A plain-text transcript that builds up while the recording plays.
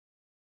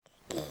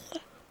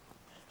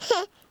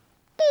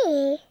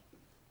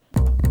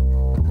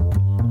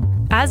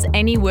As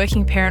any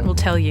working parent will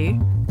tell you,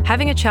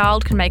 having a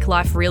child can make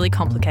life really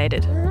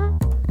complicated.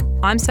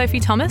 I'm Sophie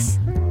Thomas,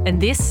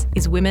 and this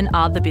is Women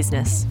Are the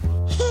Business.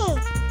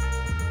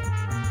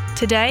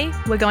 Today,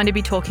 we're going to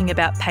be talking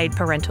about paid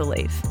parental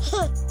leave.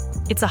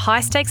 It's a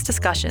high-stakes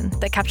discussion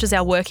that captures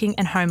our working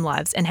and home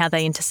lives and how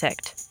they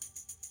intersect.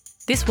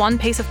 This one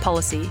piece of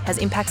policy has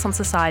impacts on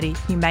society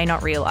you may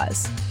not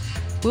realise.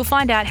 We'll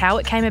find out how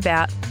it came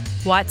about,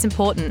 why it's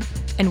important,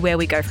 and where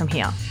we go from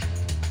here.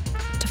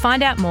 To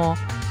find out more,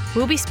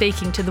 we'll be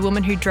speaking to the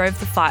woman who drove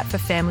the fight for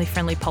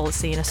family-friendly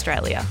policy in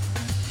Australia,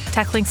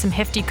 tackling some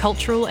hefty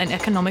cultural and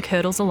economic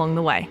hurdles along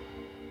the way.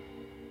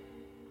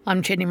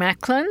 I'm Jenny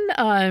Macklin.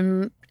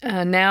 I'm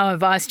now a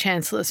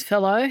Vice-Chancellor's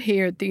Fellow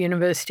here at the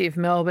University of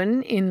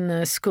Melbourne in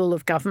the School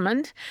of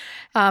Government.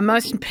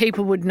 Most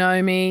people would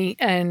know me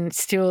and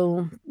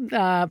still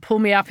pull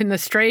me up in the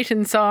street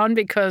and so on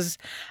because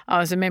I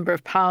was a Member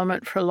of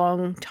Parliament for a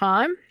long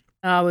time.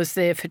 I was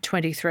there for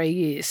 23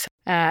 years.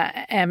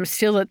 Am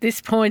still at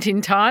this point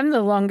in time the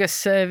longest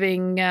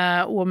serving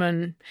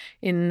woman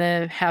in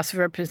the House of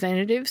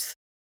Representatives.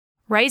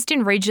 Raised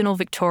in regional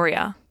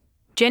Victoria,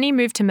 Jenny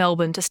moved to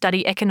Melbourne to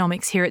study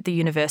economics here at the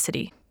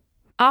university.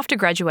 After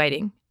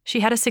graduating, she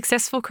had a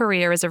successful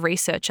career as a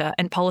researcher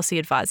and policy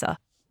advisor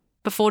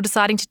before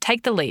deciding to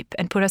take the leap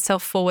and put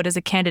herself forward as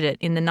a candidate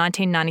in the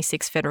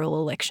 1996 federal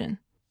election.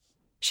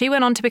 She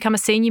went on to become a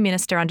senior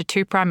minister under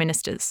two Prime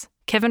Ministers,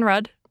 Kevin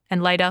Rudd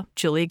and later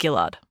Julia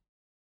Gillard.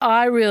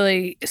 I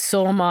really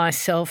saw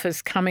myself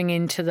as coming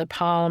into the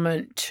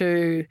Parliament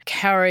to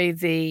carry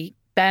the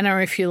banner,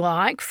 if you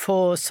like,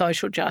 for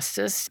social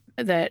justice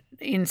that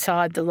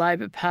inside the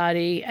Labor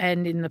Party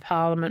and in the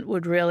Parliament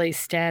would really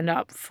stand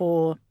up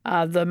for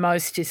the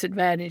most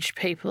disadvantaged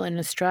people in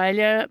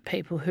Australia,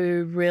 people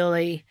who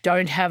really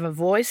don't have a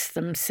voice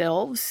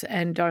themselves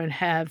and don't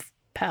have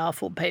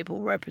powerful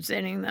people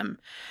representing them.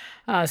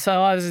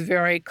 So I was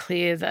very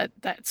clear that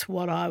that's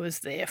what I was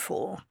there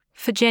for.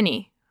 For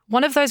Jenny,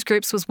 one of those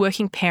groups was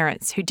working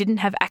parents who didn't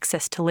have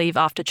access to leave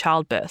after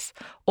childbirth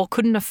or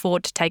couldn't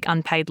afford to take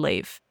unpaid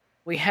leave.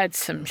 We had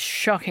some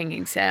shocking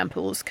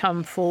examples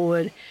come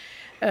forward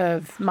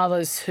of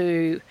mothers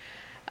who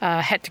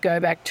had to go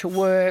back to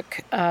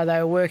work. They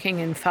were working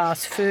in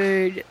fast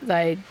food.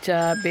 They'd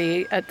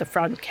be at the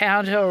front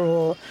counter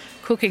or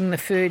cooking the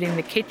food in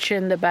the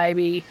kitchen.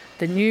 The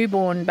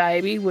newborn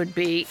baby, would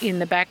be in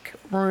the back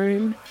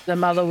room. The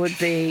mother would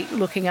be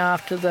looking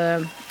after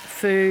the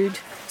food,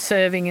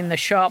 serving in the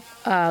shop,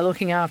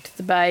 looking after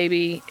the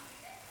baby,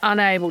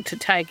 unable to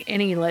take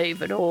any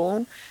leave at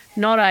all,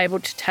 not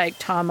able to take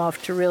time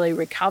off to really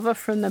recover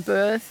from the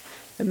birth.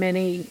 For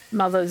many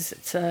mothers,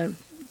 it's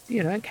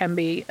can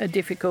be a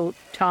difficult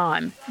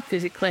time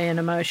physically and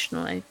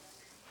emotionally.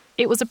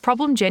 It was a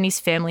problem Jenny's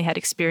family had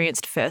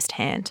experienced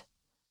firsthand.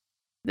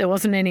 There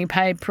wasn't any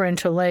paid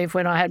parental leave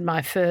when I had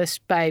my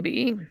first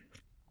baby.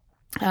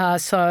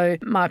 So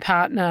my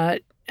partner,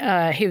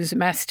 he was a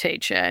maths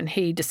teacher and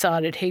he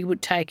decided he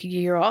would take a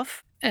year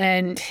off,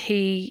 and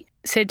he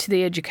said to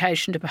the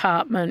Education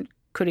Department,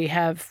 could he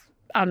have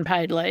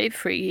unpaid leave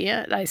for a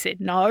year? They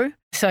said no.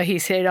 So he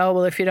said,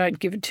 if you don't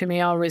give it to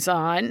me, I'll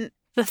resign.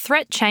 The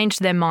threat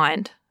changed their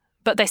mind,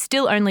 but they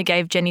still only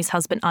gave Jenny's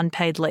husband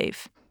unpaid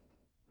leave.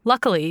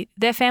 Luckily,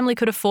 their family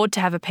could afford to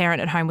have a parent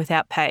at home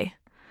without pay.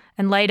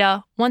 And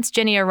later, once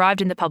Jenny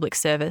arrived in the public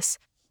service,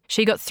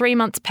 she got 3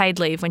 months paid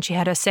leave when she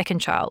had her second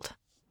child.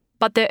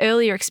 But their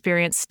earlier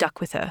experience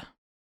stuck with her.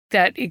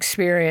 That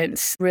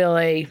experience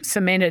really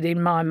cemented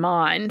in my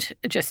mind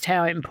just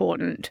how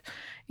important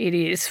it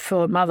is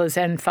for mothers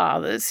and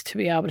fathers to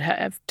be able to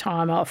have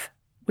time off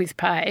with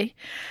pay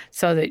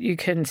so that you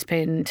can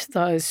spend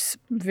those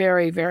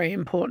very, very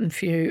important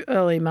few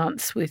early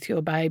months with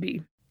your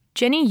baby.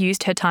 Jenny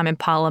used her time in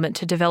Parliament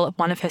to develop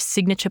one of her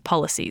signature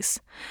policies,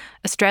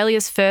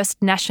 Australia's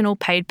first National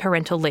Paid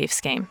Parental Leave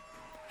scheme,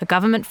 a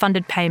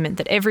government-funded payment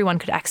that everyone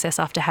could access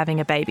after having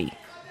a baby.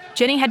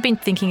 Jenny had been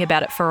thinking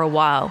about it for a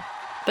while,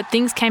 but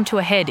things came to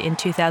a head in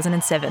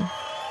 2007.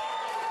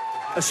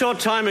 A short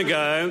time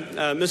ago,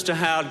 Mr.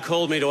 Howard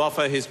called me to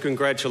offer his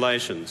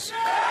congratulations.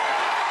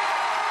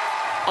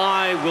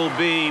 I will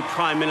be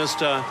Prime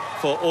Minister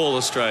for all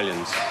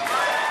Australians.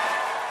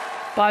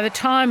 By the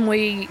time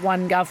we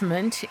won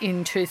government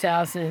in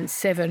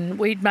 2007,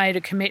 we'd made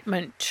a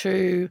commitment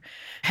to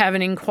have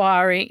an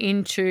inquiry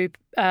into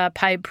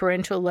paid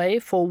parental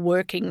leave for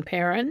working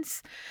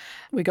parents.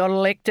 We got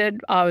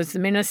elected. I was the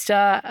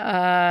minister.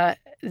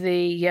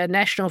 The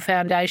National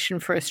Foundation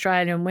for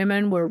Australian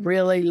Women were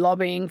really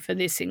lobbying for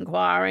this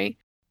inquiry.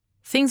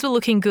 Things were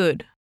looking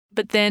good,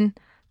 but then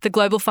the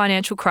global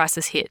financial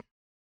crisis hit.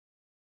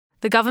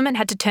 The government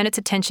had to turn its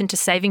attention to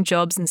saving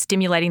jobs and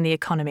stimulating the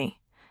economy.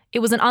 It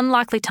was an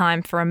unlikely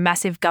time for a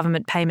massive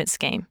government payment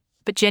scheme,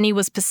 but Jenny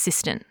was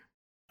persistent.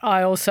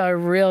 I also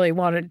really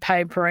wanted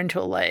paid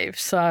parental leave,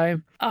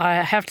 so I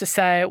have to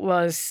say it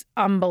was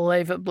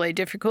unbelievably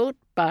difficult,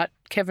 but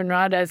Kevin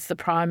Rudd, as the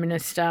Prime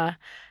Minister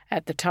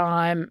at the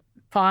time,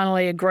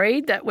 finally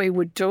agreed that we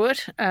would do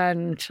it,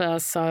 and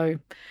so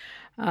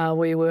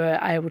we were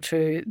able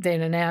to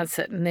then announce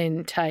it and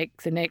then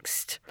take the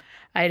next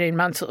 18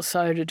 months or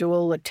so to do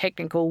all the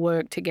technical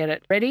work to get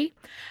it ready.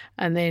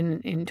 And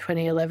then in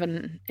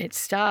 2011, it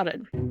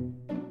started.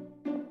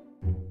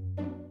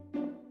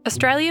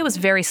 Australia was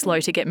very slow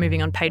to get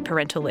moving on paid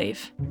parental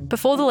leave.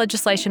 Before the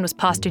legislation was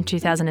passed in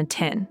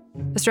 2010,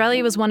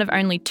 Australia was one of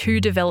only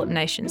 2 developed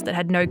nations that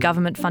had no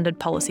government-funded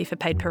policy for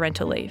paid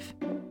parental leave.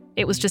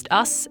 It was just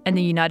us and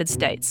the United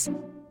States,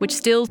 which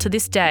still, to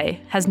this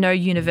day, has no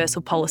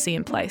universal policy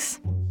in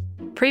place.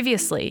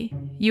 Previously,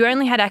 you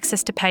only had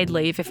access to paid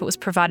leave if it was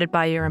provided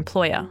by your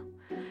employer.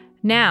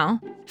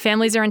 Now,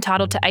 families are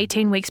entitled to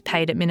 18 weeks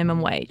paid at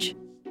minimum wage,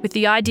 with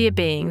the idea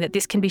being that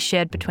this can be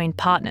shared between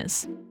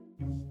partners.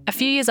 A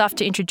few years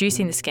after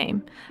introducing the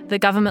scheme, the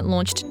government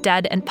launched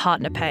Dad and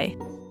Partner Pay,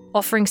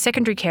 offering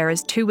secondary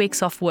carers 2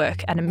 weeks off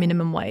work at a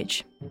minimum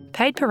wage.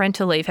 Paid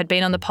parental leave had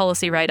been on the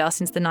policy radar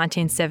since the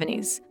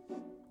 1970s,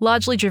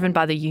 largely driven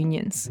by the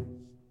unions.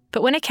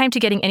 But when it came to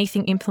getting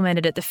anything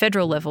implemented at the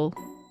federal level,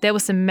 there were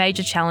some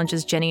major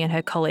challenges Jenny and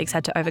her colleagues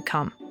had to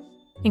overcome,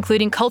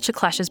 including culture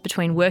clashes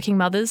between working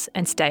mothers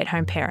and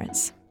stay-at-home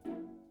parents.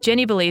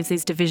 Jenny believes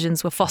these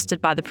divisions were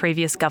fostered by the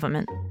previous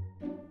government.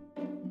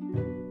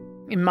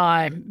 In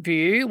my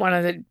view, one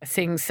of the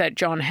things that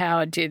John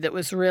Howard did that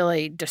was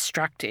really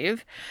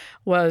destructive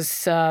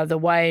was the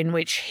way in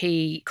which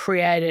he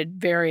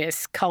created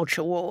various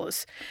culture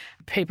wars.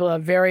 People are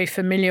very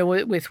familiar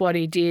with what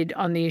he did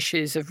on the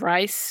issues of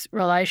race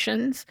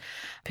relations,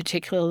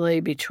 particularly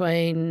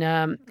between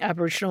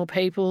Aboriginal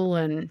people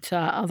and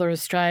other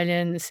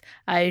Australians,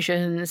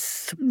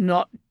 Asians,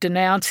 not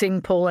denouncing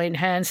Pauline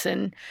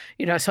Hanson,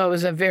 so it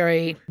was a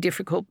very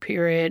difficult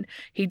period.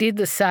 He did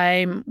the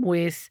same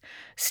with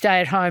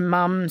stay-at-home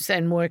mums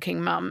and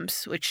working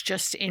mums, which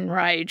just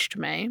enraged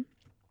me.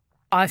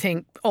 I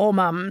think all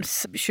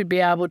mums should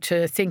be able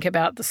to think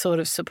about the sort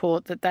of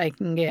support that they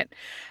can get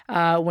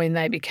when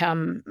they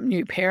become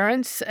new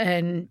parents.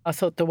 And I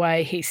thought the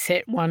way he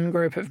set one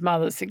group of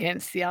mothers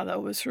against the other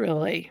was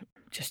really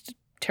just a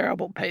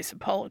terrible piece of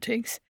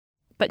politics.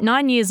 But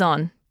 9 years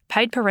on,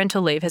 paid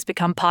parental leave has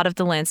become part of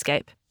the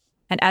landscape,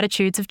 and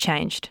attitudes have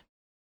changed.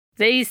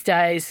 These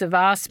days, the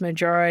vast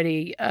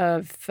majority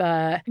of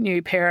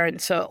new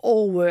parents are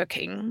all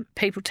working.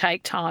 People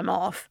take time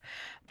off,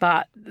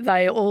 but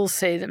they all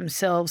see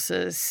themselves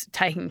as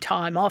taking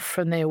time off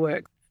from their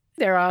work.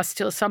 There are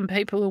still some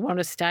people who want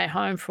to stay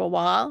home for a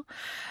while,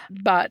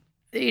 but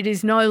it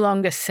is no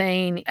longer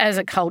seen as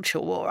a culture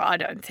war, I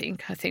don't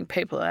think. I think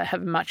people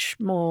have a much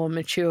more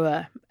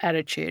mature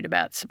attitude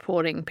about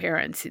supporting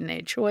parents in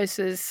their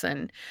choices,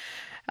 and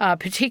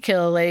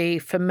particularly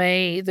for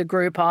me, the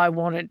group I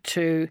wanted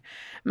to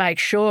make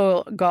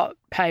sure got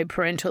paid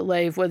parental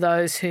leave were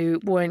those who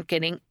weren't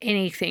getting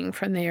anything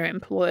from their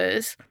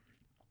employers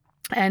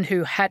and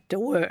who had to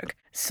work.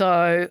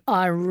 So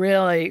I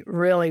really,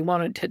 really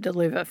wanted to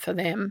deliver for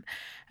them,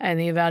 and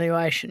the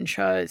evaluation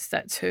shows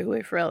that's who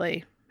we've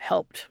really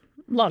helped.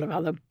 A lot of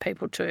other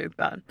people too,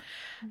 but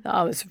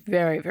I was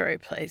very, very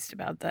pleased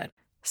about that.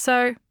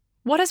 So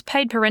what has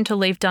paid parental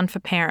leave done for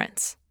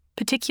parents,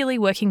 particularly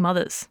working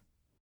mothers?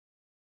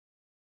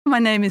 My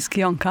name is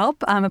Guyonne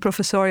Kalb. I'm a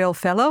professorial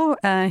fellow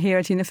here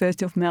at the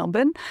University of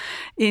Melbourne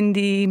in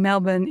the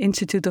Melbourne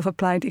Institute of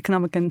Applied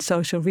Economic and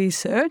Social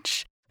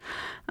Research.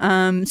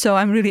 So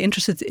I'm really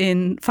interested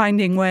in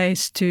finding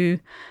ways to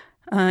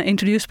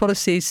introduce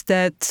policies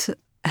that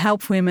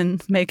help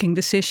women making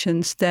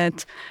decisions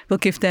that will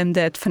give them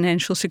that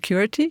financial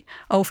security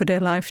over their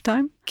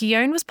lifetime.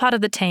 Guyonne was part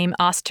of the team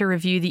asked to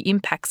review the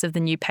impacts of the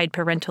new paid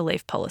parental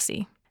leave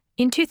policy.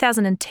 In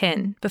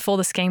 2010, before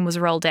the scheme was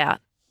rolled out,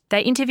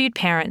 they interviewed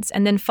parents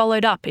and then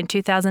followed up in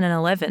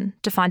 2011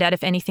 to find out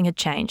if anything had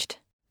changed.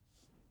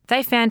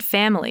 They found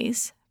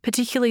families,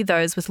 particularly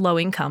those with low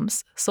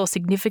incomes, saw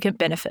significant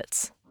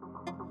benefits.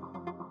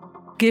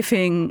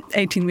 Giving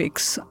 18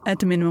 weeks at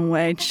the minimum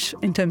wage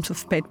in terms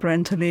of paid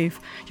parental leave,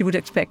 you would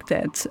expect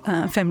that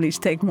families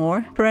take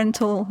more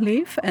parental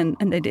leave, and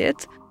they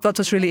did. What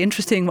was really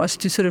interesting was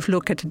to sort of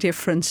look at the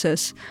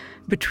differences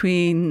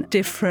between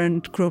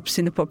different groups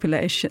in the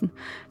population.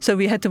 So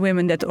we had the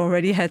women that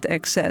already had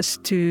access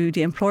to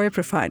the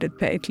employer-provided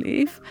paid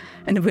leave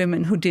and the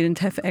women who didn't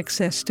have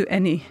access to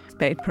any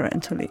paid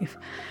parental leave.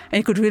 And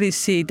you could really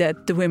see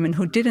that the women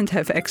who didn't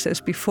have access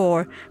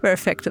before were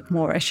affected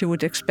more, as you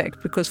would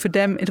expect, because for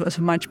them it was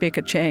a much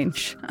bigger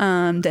change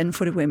than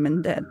for the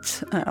women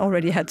that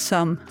already had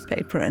some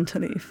paid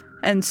parental leave.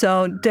 And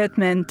so that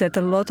meant that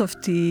a lot of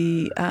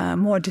the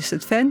more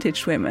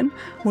disadvantaged women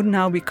would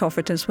now be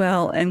covered as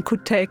well and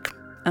could take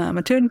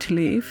maternity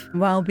leave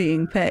while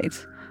being paid.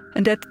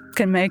 And that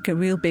can make a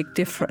real big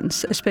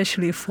difference,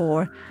 especially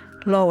for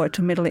lower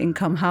to middle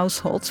income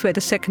households where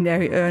the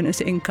secondary earner's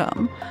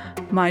income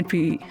might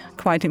be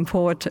quite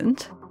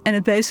important. And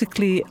it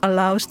basically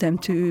allows them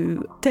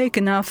to take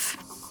enough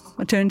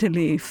maternity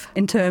leave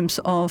in terms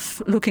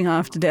of looking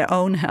after their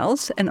own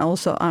health and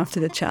also after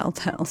the child's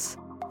health.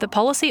 The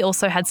policy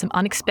also had some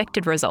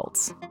unexpected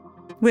results.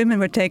 Women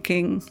were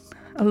taking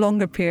a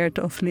longer period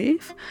of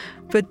leave.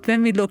 But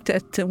when we looked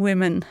at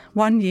women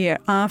 1 year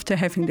after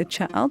having the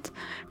child,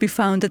 we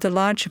found that a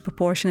larger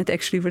proportion had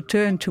actually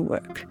returned to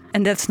work.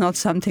 And that's not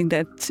something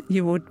that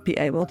you would be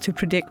able to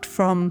predict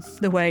from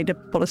the way the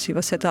policy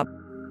was set up.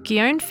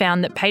 Guyonne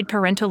found that paid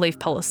parental leave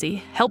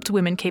policy helped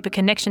women keep a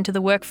connection to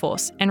the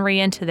workforce and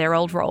re-enter their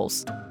old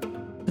roles.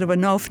 There were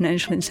no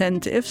financial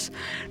incentives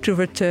to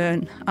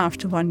return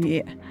after 1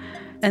 year.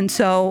 And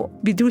so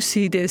we do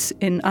see this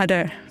in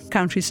other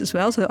countries as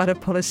well. So other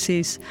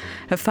policies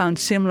have found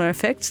similar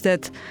effects,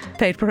 that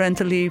paid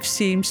parental leave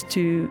seems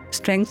to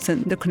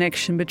strengthen the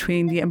connection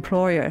between the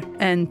employer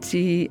and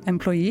the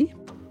employee.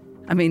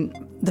 I mean,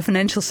 the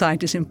financial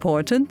side is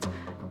important,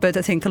 but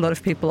I think a lot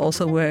of people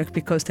also work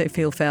because they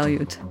feel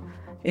valued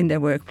in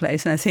their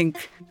workplace. And I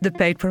think the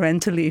paid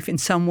parental leave in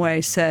some way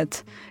said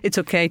it's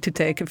okay to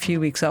take a few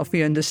weeks off.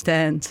 We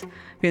understand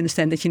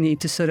that you need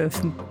to sort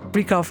of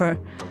recover,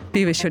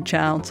 be with your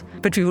child,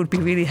 but we would be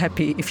really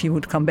happy if you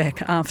would come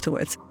back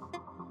afterwards.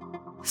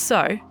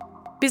 So,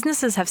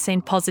 businesses have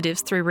seen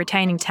positives through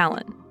retaining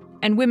talent,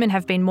 and women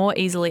have been more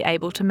easily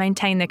able to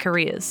maintain their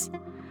careers.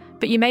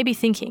 But you may be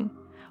thinking,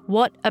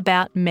 what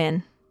about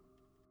men?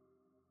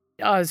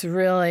 I was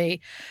really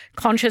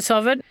conscious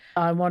of it.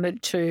 I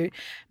wanted to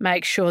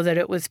make sure that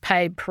it was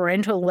paid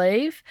parental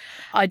leave.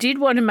 I did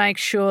want to make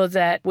sure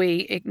that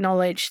we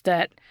acknowledged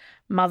that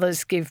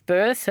mothers give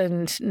birth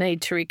and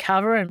need to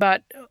recover,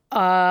 but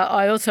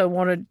I also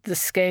wanted the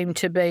scheme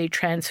to be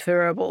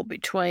transferable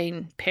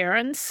between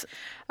parents.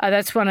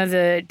 That's one of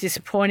the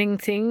disappointing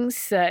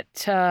things, that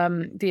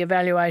the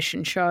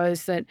evaluation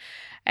shows that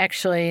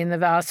actually in the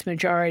vast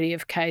majority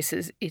of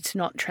cases it's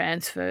not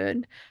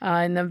transferred.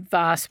 In the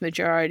vast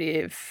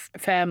majority of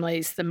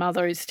families, the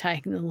mother is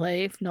taking the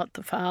leave, not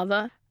the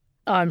father.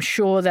 I'm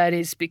sure that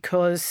is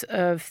because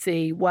of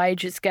the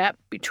wages gap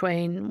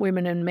between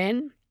women and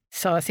men.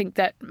 So I think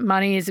that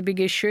money is a big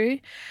issue.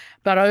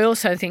 But I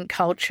also think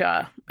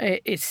culture.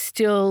 It's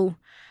still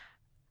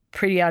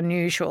pretty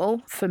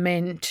unusual for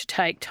men to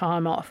take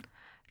time off.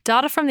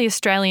 Data from the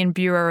Australian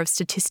Bureau of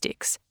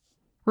Statistics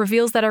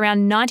reveals that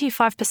around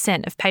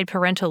 95% of paid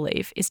parental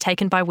leave is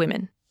taken by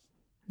women.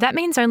 That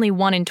means only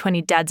 1 in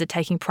 20 dads are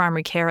taking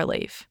primary carer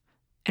leave.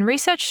 And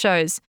research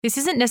shows this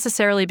isn't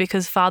necessarily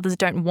because fathers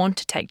don't want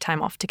to take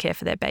time off to care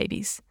for their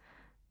babies.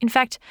 In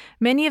fact,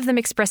 many of them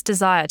express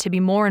desire to be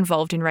more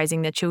involved in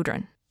raising their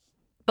children.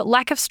 But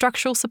lack of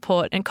structural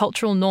support and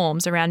cultural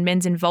norms around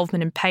men's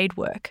involvement in paid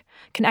work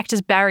can act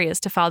as barriers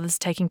to fathers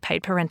taking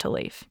paid parental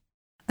leave.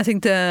 I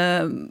think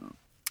the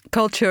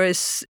culture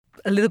is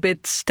a little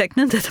bit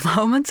stagnant at the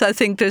moment. I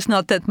think there's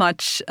not that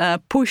much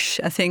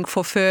push, I think,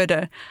 for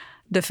further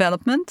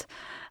development.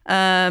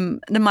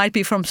 There might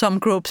be from some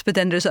groups, but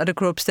then there's other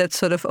groups that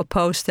sort of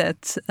oppose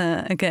that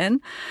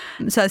again.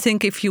 So I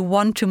think if you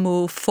want to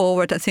move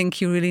forward, I think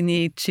you really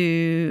need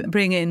to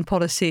bring in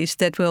policies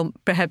that will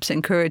perhaps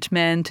encourage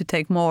men to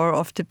take more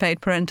of the paid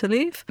parental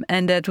leave,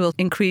 and that will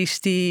increase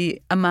the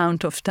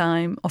amount of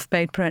time of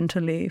paid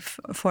parental leave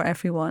for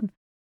everyone.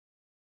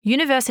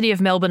 University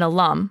of Melbourne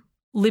alum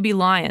Libby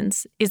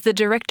Lyons is the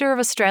director of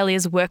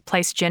Australia's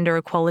Workplace Gender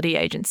Equality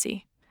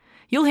Agency.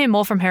 You'll hear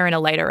more from her in a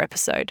later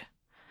episode.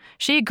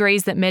 She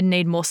agrees that men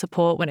need more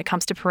support when it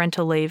comes to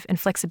parental leave and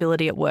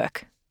flexibility at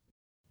work.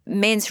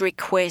 Men's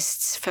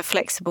requests for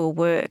flexible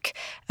work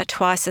are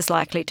twice as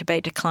likely to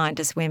be declined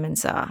as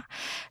women's are.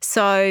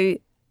 So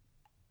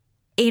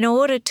in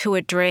order to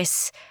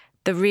address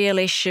the real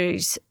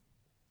issues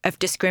of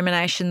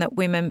discrimination that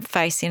women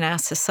face in our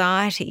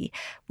society,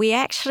 we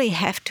actually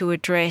have to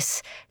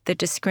address the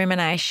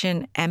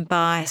discrimination and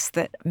bias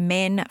that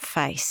men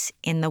face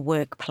in the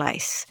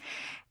workplace.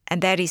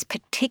 And that is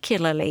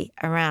particularly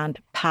around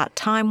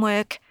part-time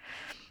work,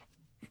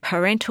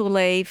 parental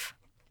leave,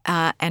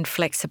 and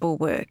flexible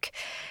work.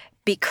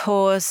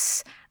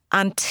 Because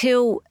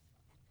until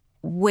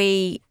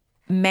we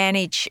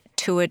manage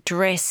to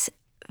address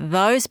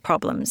those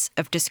problems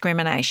of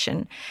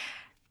discrimination,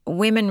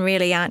 women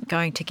really aren't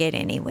going to get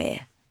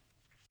anywhere.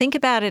 Think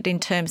about it in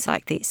terms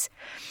like this.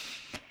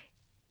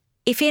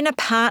 If in a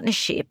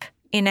partnership,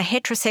 in a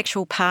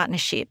heterosexual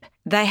partnership,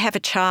 they have a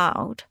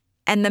child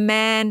and the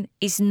man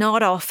is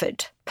not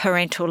offered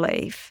parental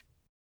leave,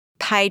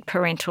 paid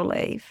parental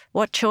leave,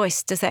 what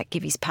choice does that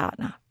give his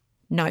partner?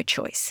 No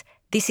choice.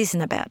 This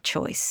isn't about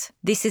choice.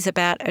 This is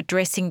about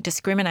addressing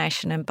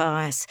discrimination and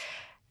bias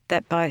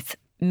that both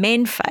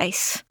men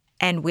face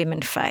and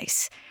women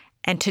face.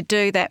 And to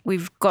do that,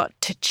 we've got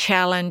to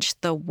challenge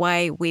the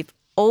way we've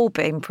all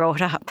been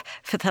brought up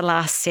for the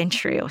last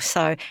century or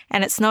so.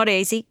 And it's not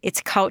easy.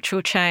 It's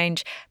cultural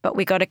change, but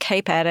we've got to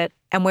keep at it.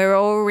 And we're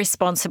all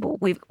responsible.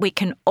 We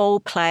can all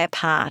play a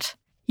part.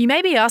 You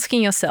may be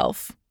asking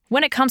yourself,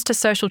 when it comes to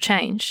social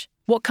change,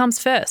 what comes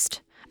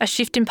first? A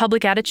shift in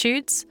public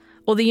attitudes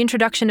or the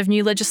introduction of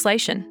new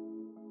legislation?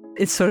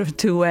 It's sort of a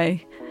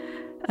two-way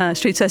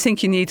street. So I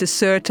think you need a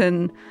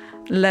certain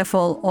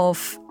level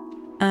of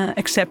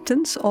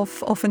acceptance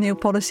of a new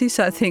policy.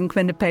 So I think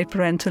when the paid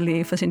parental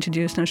leave was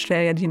introduced in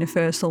Australia, the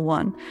universal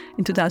one,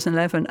 in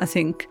 2011, I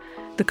think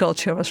the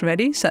culture was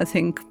ready. So I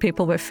think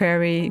people were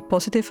very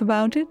positive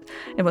about it.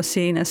 It was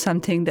seen as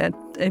something that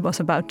it was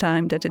about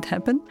time that it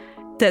happened.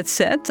 That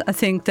said, I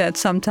think that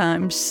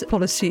sometimes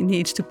policy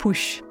needs to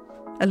push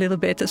a little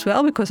bit as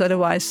well, because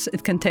otherwise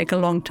it can take a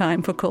long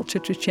time for culture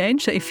to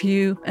change. So if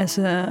you as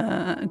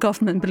a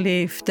government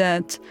believe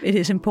that it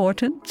is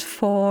important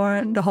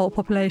for the whole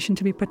population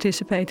to be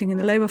participating in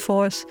the labour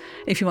force,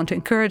 if you want to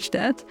encourage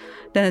that,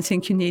 then I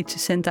think you need to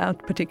send out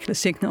particular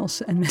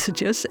signals and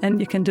messages, and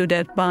you can do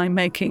that by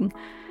making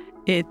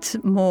it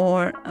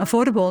more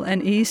affordable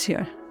and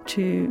easier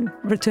to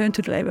return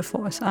to the labour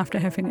force after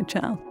having a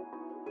child.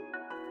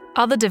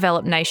 Other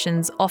developed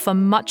nations offer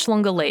much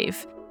longer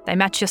leave. They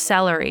match your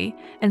salary,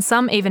 and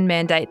some even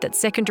mandate that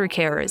secondary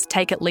carers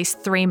take at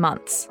least 3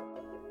 months.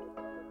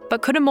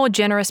 But could a more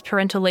generous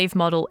parental leave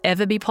model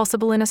ever be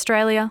possible in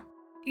Australia?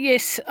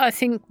 Yes, I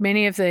think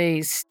many of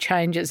these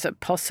changes are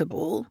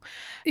possible.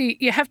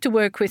 You have to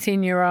work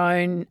within your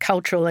own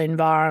cultural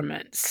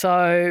environment.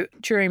 So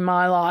during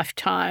my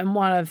lifetime,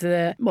 one of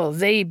the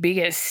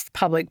biggest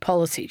public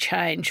policy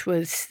change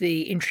was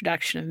the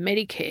introduction of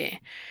Medicare.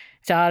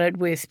 Started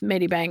with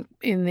Medibank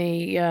in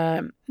the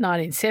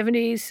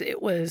 1970s.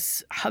 It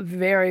was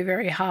very,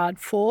 very hard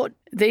fought.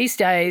 These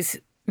days,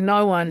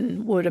 no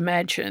one would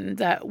imagine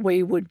that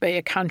we would be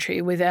a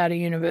country without a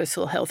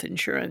universal health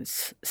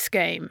insurance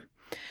scheme.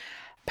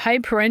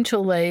 Paid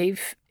parental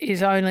leave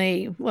is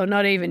only,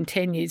 not even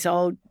 10 years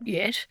old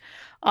yet.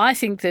 I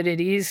think that it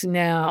is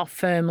now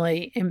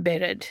firmly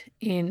embedded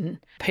in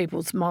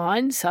people's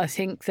minds. I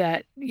think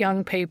that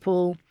young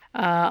people,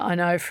 I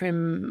know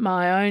from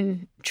my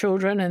own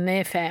children and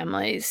their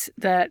families,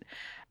 that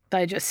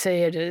they just see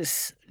it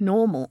as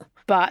normal.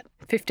 But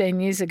 15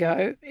 years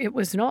ago, it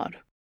was not.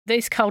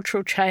 These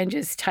cultural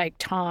changes take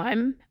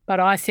time,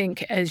 but I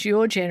think as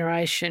your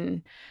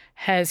generation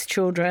has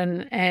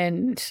children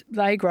and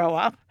they grow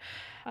up,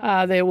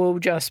 there will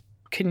just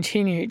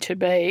continue to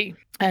be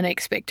an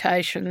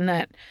expectation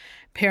that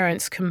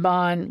parents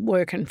combine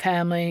work and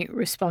family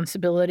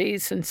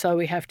responsibilities, and so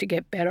we have to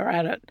get better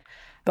at it.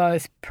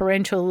 Both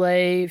parental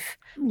leave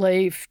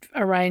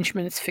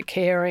arrangements for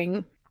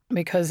caring,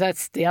 because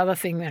that's the other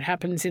thing that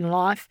happens in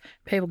life.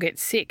 People get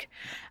sick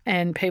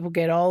and people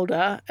get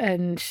older,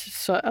 and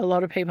so a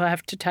lot of people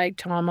have to take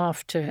time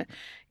off to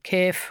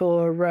care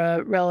for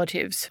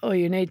relatives, or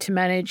you need to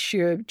manage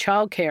your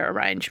childcare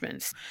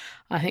arrangements.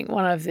 I think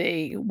one of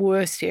the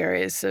worst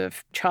areas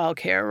of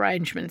childcare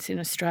arrangements in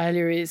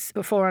Australia is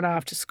before and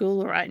after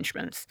school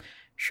arrangements.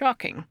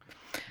 Shocking.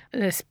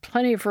 There's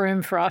plenty of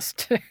room for us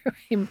to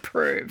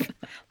improve.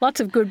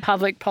 Lots of good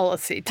public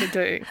policy to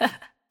do.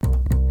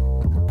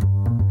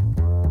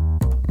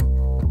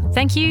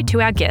 Thank you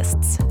to our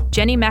guests,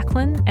 Jenny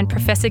Macklin and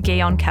Professor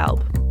Guyonne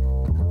Kalb.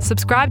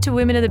 Subscribe to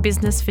Women of the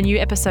Business for new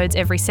episodes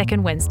every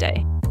second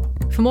Wednesday.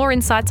 For more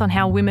insights on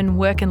how women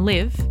work and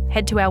live,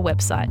 head to our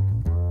website,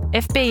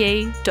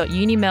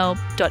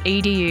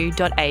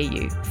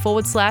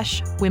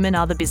 fbe.unimelb.edu.au/Women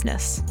Are the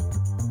Business.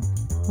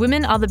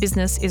 Women Are the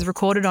Business is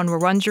recorded on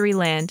Wurundjeri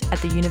land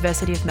at the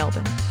University of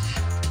Melbourne.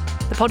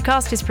 The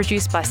podcast is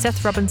produced by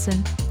Seth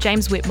Robinson,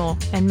 James Whitmore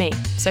and me,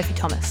 Sophie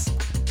Thomas.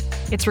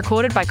 It's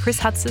recorded by Chris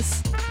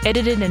Hutsis,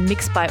 edited and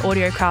mixed by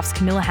Audiocraft's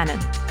Camilla Hannon.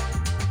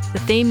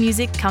 The theme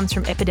music comes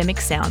from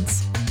Epidemic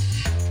Sounds.